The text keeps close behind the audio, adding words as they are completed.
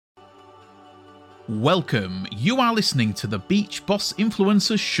Welcome. You are listening to the Beach Boss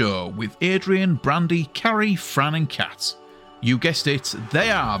Influencers Show with Adrian, Brandy, Carrie, Fran and Kat. You guessed it,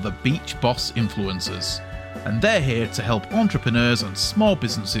 they are the Beach Boss Influencers. And they're here to help entrepreneurs and small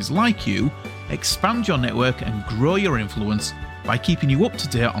businesses like you expand your network and grow your influence by keeping you up to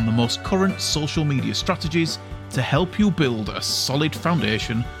date on the most current social media strategies to help you build a solid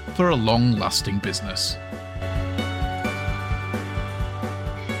foundation for a long-lasting business.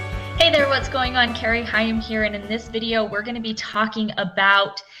 Hey there, what's going on? Carrie Hyam here, and in this video we're going to be talking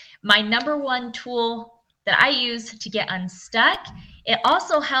about my number one tool that I use to get unstuck. It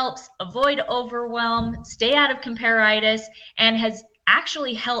also helps avoid overwhelm, stay out of comparitis, and has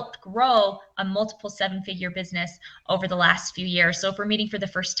actually helped grow a multiple seven-figure business over the last few years. So if we're meeting for the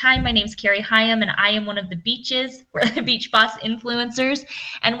first time, my name is Carrie Hyam, and I am one of the Beaches. We're the Beach Boss Influencers,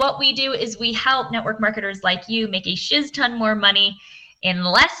 and what we do is we help network marketers like you make a shiz ton more money in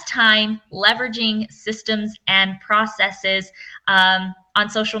less time, leveraging systems and processes on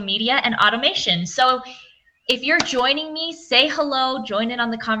social media and automation. So if you're joining me, say hello, join in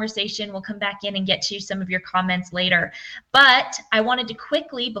on the conversation. We'll come back in and get to some of your comments later. But I wanted to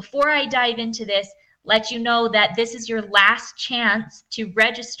quickly, before I dive into this, let you know that this is your last chance to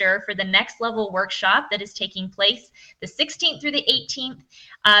register for the Next Level workshop that is taking place the 16th through the 18th.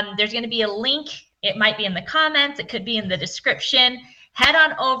 There's going to be a link. It might be in the comments. It could be in the description. Head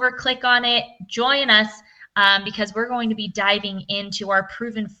on over, click on it, join us because we're going to be diving into our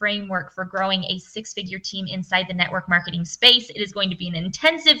proven framework for growing a six-figure team inside the network marketing space. It is going to be an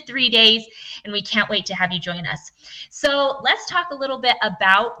intensive 3 days, and we can't wait to have you join us. So let's talk a little bit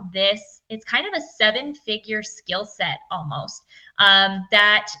about this. It's kind of a seven-figure skill set almost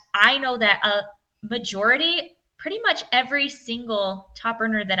that I know that a majority, pretty much every single top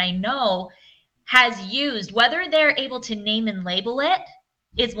earner that I know has used. Whether they're able to name and label it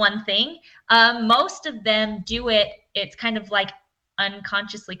is one thing. Most of them do it. It's kind of like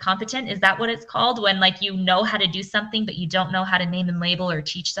unconsciously competent. Is that what it's called? When like you know how to do something, but you don't know how to name and label or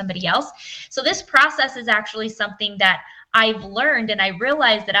teach somebody else. So this process is actually something that I've learned, and I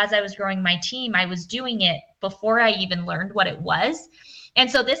realized that as I was growing my team, I was doing it before I even learned what it was. And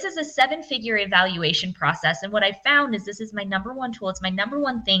so this is a seven-figure evaluation process. And what I found is this is my number one tool. It's my number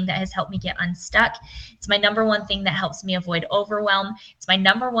one thing that has helped me get unstuck. It's my number one thing that helps me avoid overwhelm. It's my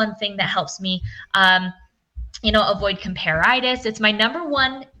number one thing that helps me, avoid comparitis. It's my number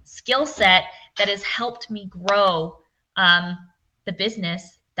one skill set that has helped me grow the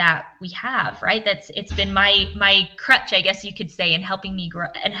business that we have, right? It's been my crutch, I guess you could say, in helping me grow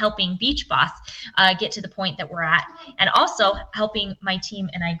and helping Beach Boss get to the point that we're at, and also helping my team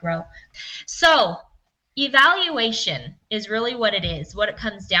and I grow. So evaluation is really what it is. What it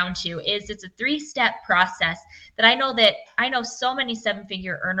comes down to is it's a three-step process that I know so many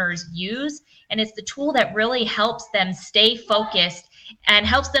seven-figure earners use, and it's the tool that really helps them stay focused and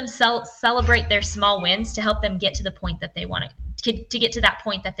helps them celebrate their small wins to help them get to the point that they want to get to that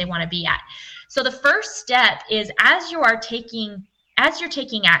point that they want to be at. So the first step is as you're taking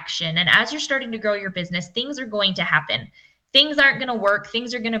action and as you're starting to grow your business, things are going to happen. Things aren't going to work.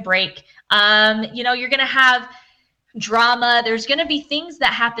 Things are going to break. You're going to have drama. There's going to be things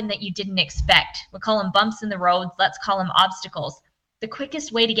that happen that you didn't expect. We'll call them bumps in the road. Let's call them obstacles. The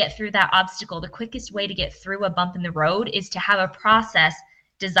quickest way to get through that obstacle, the quickest way to get through a bump in the road is to have a process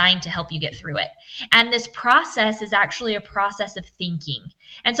designed to help you get through it. And this process is actually a process of thinking.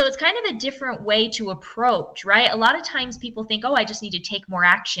 And so it's kind of a different way to approach, right? A lot of times people think, oh, I just need to take more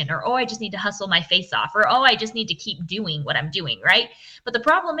action, or, oh, I just need to hustle my face off, or, oh, I just need to keep doing what I'm doing, right? But the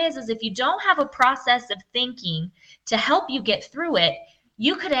problem is if you don't have a process of thinking to help you get through it,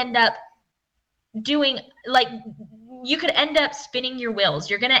 you could end up spinning your wheels.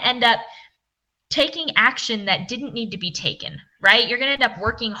 You're going to end up taking action that didn't need to be taken, right? You're going to end up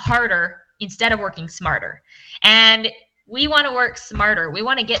working harder instead of working smarter. And we want to work smarter. We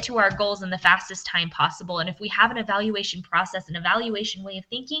want to get to our goals in the fastest time possible. And if we have an evaluation process, an evaluation way of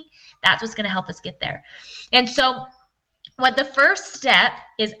thinking, that's what's going to help us get there. And so what the first step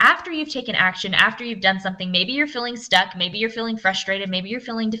is, after you've taken action, after you've done something, maybe you're feeling stuck, maybe you're feeling frustrated, maybe you're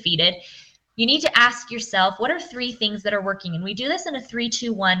feeling defeated, you need to ask yourself, what are three things that are working? And we do this in a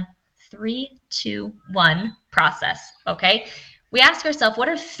 3-2-1 process, okay? We ask ourselves, what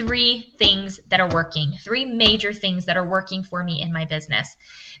are three things that are working? Three major things that are working for me in my business.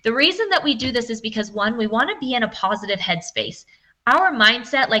 The reason that we do this is because, one, we want to be in a positive headspace. Our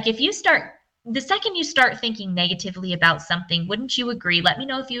mindset, the second you start thinking negatively about something, wouldn't you agree? Let me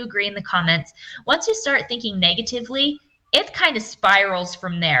know if you agree in the comments. Once you start thinking negatively, it kind of spirals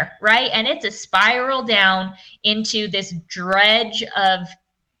from there, right? And it's a spiral down into this dredge of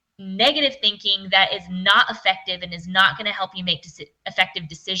negative thinking that is not effective and is not going to help you make effective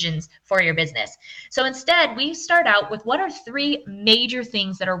decisions for your business. So instead, we start out with what are 3 major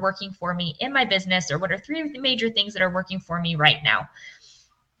things that are working for me in my business, or what are 3 major things that are working for me right now.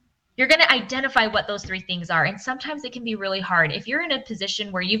 You're going to identify what those 3 things are. And sometimes it can be really hard. If you're in a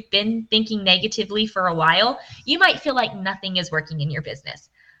position where you've been thinking negatively for a while, you might feel like nothing is working in your business.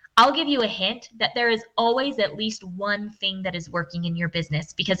 I'll give you a hint that there is always at least one thing that is working in your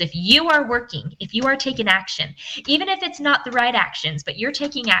business, because if you are working, if you are taking action, even if it's not the right actions, but you're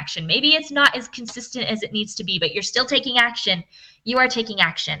taking action, maybe it's not as consistent as it needs to be, but you're still taking action, you are taking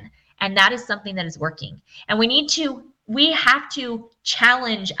action. And that is something that is working. And we have to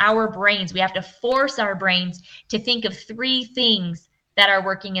challenge our brains. We have to force our brains to think of 3 things that are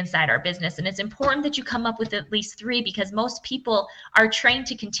working inside our business. And it's important that you come up with at least 3, because most people are trained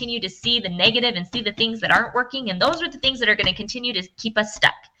to continue to see the negative and see the things that aren't working. And those are the things that are going to continue to keep us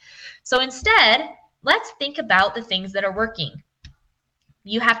stuck. So instead, let's think about the things that are working.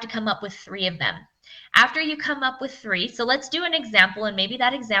 You have to come up with 3 of them. After you come up with 3, so let's do an example, and maybe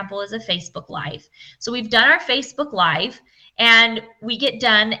that example is a Facebook Live. So we've done our Facebook Live, and we get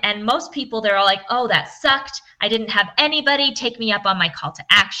done, and most people, they're all like, oh, that sucked. I didn't have anybody take me up on my call to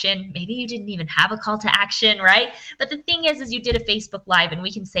action. Maybe you didn't even have a call to action, right? But the thing is you did a Facebook Live, and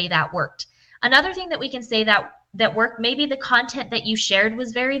we can say that worked. Another thing that we can say that worked, maybe the content that you shared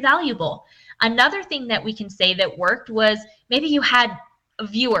was very valuable. Another thing that we can say that worked was maybe you had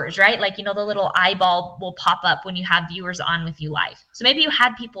viewers, right? Like, the little eyeball will pop up when you have viewers on with you live. So maybe you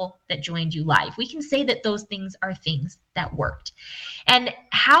had people that joined you live. We can say that those things are things that worked. And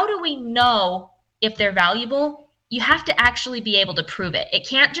how do we know if they're valuable? You have to actually be able to prove it.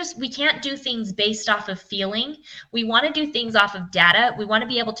 We can't do things based off of feeling. We want to do things off of data. We want to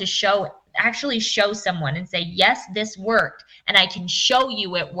be able to actually show someone and say, yes, this worked, and I can show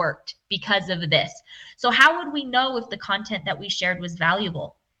you it worked because of this. So how would we know if the content that we shared was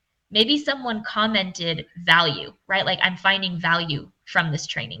valuable? Maybe someone commented value, right? Like, I'm finding value from this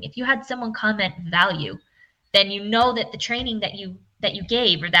training. If you had someone comment value, then you know that the training that you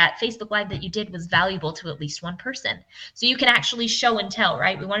gave, or that Facebook Live that you did, was valuable to at least one person. So you can actually show and tell,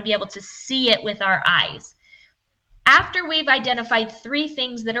 right? We want to be able to see it with our eyes. After we've identified 3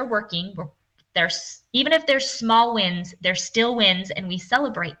 things that are working, even if they're small wins, they're still wins, and we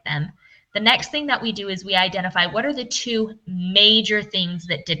celebrate them. The next thing that we do is we identify what are the 2 major things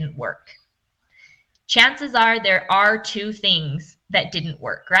that didn't work. Chances are there are 2 things that didn't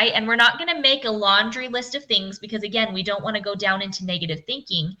work, right? And we're not going to make a laundry list of things, because again, we don't want to go down into negative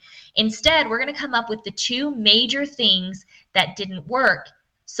thinking. Instead, we're going to come up with the 2 major things that didn't work,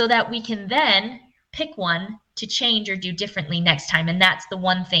 so that we can then pick one to change or do differently next time. And that's the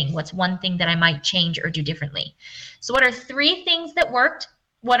one thing. What's one thing that I might change or do differently? So what are 3 things that worked?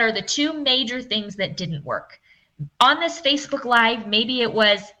 What are the 2 major things that didn't work? On this Facebook Live, maybe your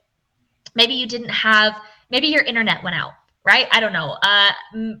internet went out, right? I don't know.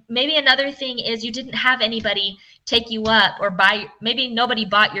 Maybe another thing is you didn't have anybody take you up or maybe nobody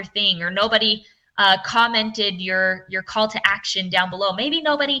bought your thing, or nobody commented your call to action down below. Maybe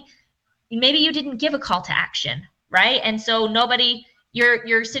you didn't give a call to action, right? And so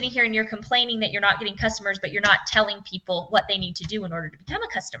you're sitting here and you're complaining that you're not getting customers, but you're not telling people what they need to do in order to become a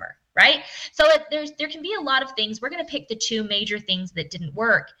customer, right? So there can be a lot of things. We're going to pick the 2 major things that didn't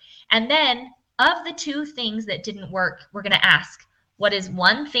work. And then of the 2 things that didn't work, we're going to ask, what is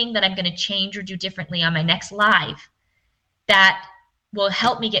one thing that I'm going to change or do differently on my next live that will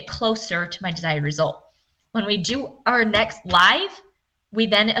help me get closer to my desired result? When we do our next live, we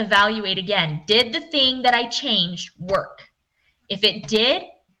then evaluate again. Did the thing that I changed work? If it did,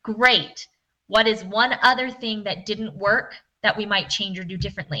 great. What is one other thing that didn't work that we might change or do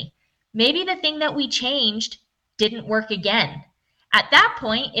differently? Maybe the thing that we changed didn't work again. At that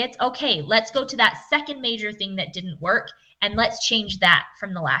point, it's okay. Let's go to that second major thing that didn't work, and let's change that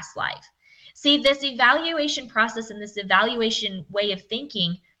from the last live. See, this evaluation process and this evaluation way of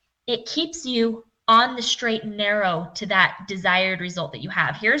thinking, it keeps you on the straight and narrow to that desired result that you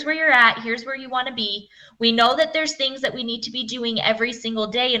have. Here's where you're at. Here's where you want to be. We know that there's things that we need to be doing every single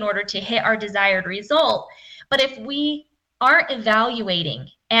day in order to hit our desired result. But if we aren't evaluating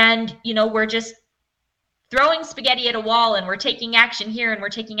and, we're just throwing spaghetti at a wall and we're taking action here and we're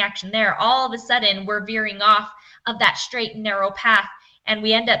taking action there, all of a sudden we're veering off of that straight and narrow path, and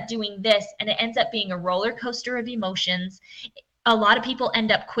we end up doing this, and it ends up being a roller coaster of emotions. A lot of people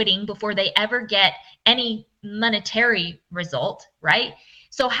end up quitting before they ever get any monetary result, right?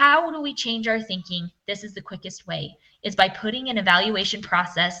 So how do we change our thinking? This is the quickest way, is by putting an evaluation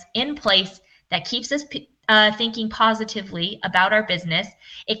process in place that keeps us thinking positively about our business.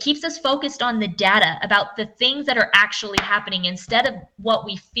 It keeps us focused on the data, about the things that are actually happening instead of what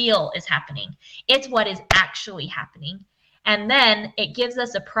we feel is happening. It's what is actually happening. And then it gives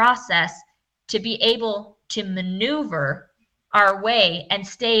us a process to be able to maneuver our way and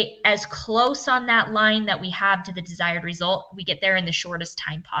stay as close on that line that we have to the desired result. We get there in the shortest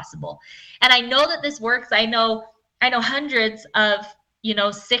time possible. And I know that this works. I know hundreds of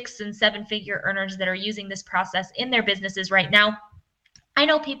 6 and 7 figure earners that are using this process in their businesses right now. I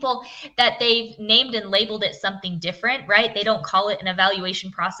know people that they've named and labeled it something different, right? They don't call it an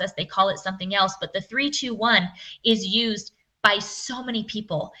evaluation process. They call it something else. But the 3-2-1 is used by so many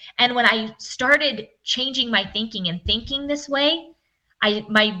people. And when I started changing my thinking and thinking this way,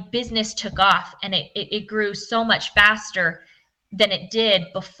 my business took off, and it grew so much faster than it did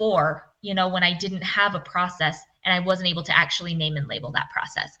before, when I didn't have a process and I wasn't able to actually name and label that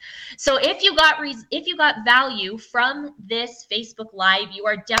process. So if you got value from this Facebook Live, you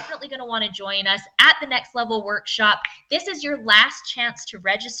are definitely going to want to join us at the Next Level Workshop. This is your last chance to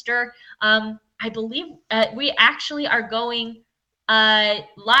register. I believe we actually are going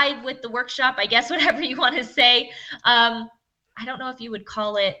live with the workshop, I guess, whatever you want to say. I don't know if you would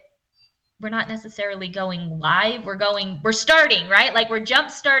call it, we're not necessarily going live. We're starting, right? Like, we're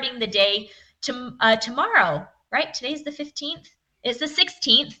jump starting the day to tomorrow, right? Today's the 15th. It's the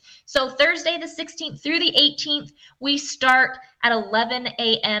 16th. So Thursday the 16th through the 18th, we start at 11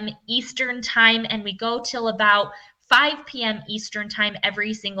 a.m. Eastern time, and we go till about 5 p.m. Eastern time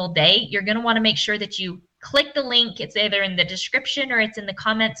every single day. You're going to want to make sure that you click the link. It's either in the description or it's in the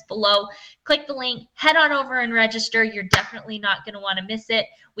comments below. Click the link, head on over and register. You're definitely not going to want to miss it.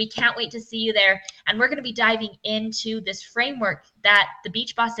 We can't wait to see you there. And we're going to be diving into this framework that the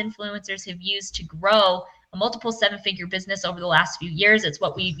Beach Boss influencers have used to grow a multiple 7-figure business over the last few years. It's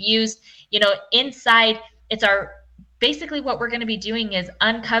what we've used, inside. It's basically what we're going to be doing is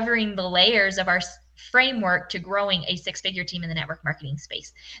uncovering the layers of our framework to growing a 6-figure team in the network marketing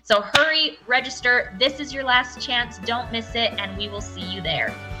space. So hurry, register. This is your last chance. Don't miss it, and we will see you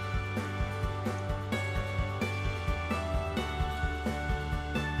there.